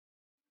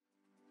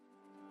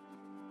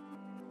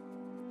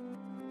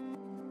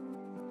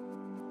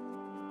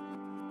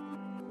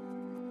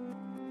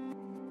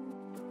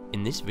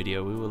In this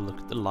video we will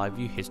look at the live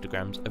view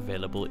histograms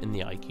available in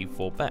the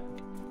IQ4 back.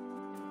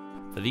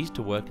 For these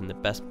to work in the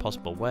best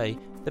possible way,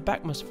 the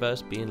back must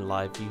first be in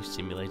live view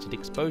simulated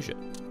exposure.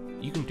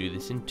 You can do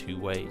this in two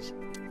ways.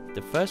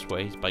 The first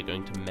way is by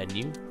going to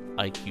Menu,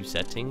 IQ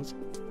Settings,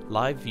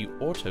 Live View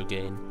Auto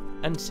Gain,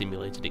 and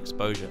Simulated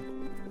Exposure.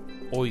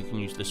 Or you can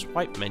use the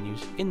swipe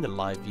menus in the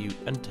live view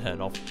and turn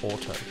off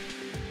Auto.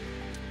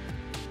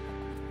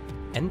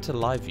 Enter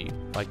live view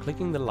by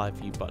clicking the live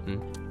view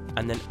button,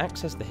 and then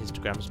access the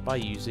histograms by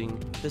using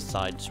the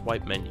side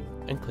swipe menu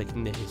and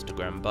clicking the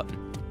histogram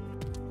button.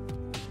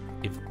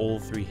 If all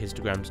three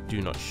histograms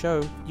do not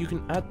show, you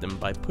can add them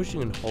by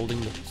pushing and holding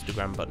the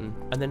histogram button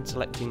and then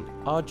selecting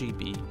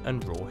RGB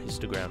and RAW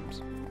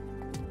histograms.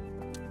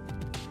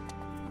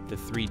 The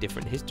three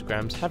different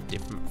histograms have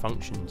different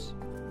functions.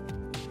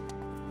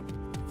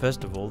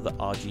 First of all, the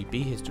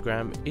RGB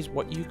histogram is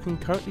what you can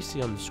currently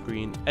see on the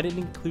screen, and it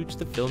includes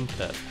the film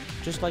curve,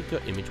 just like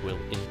your image will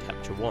in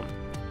Capture One.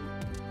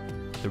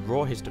 The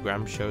RAW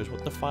histogram shows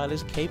what the file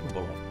is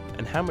capable of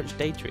and how much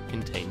data it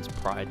contains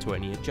prior to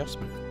any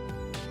adjustment.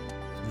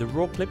 The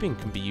raw clipping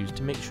can be used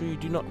to make sure you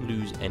do not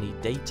lose any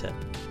data.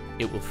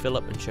 It will fill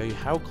up and show you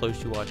how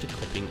close you are to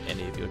clipping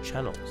any of your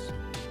channels.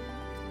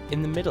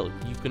 In the middle,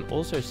 you can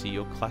also see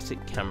your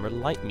classic camera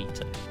light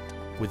meter.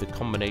 With a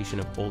combination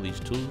of all these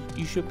tools,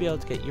 you should be able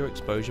to get your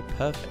exposure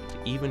perfect,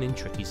 even in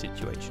tricky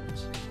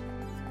situations.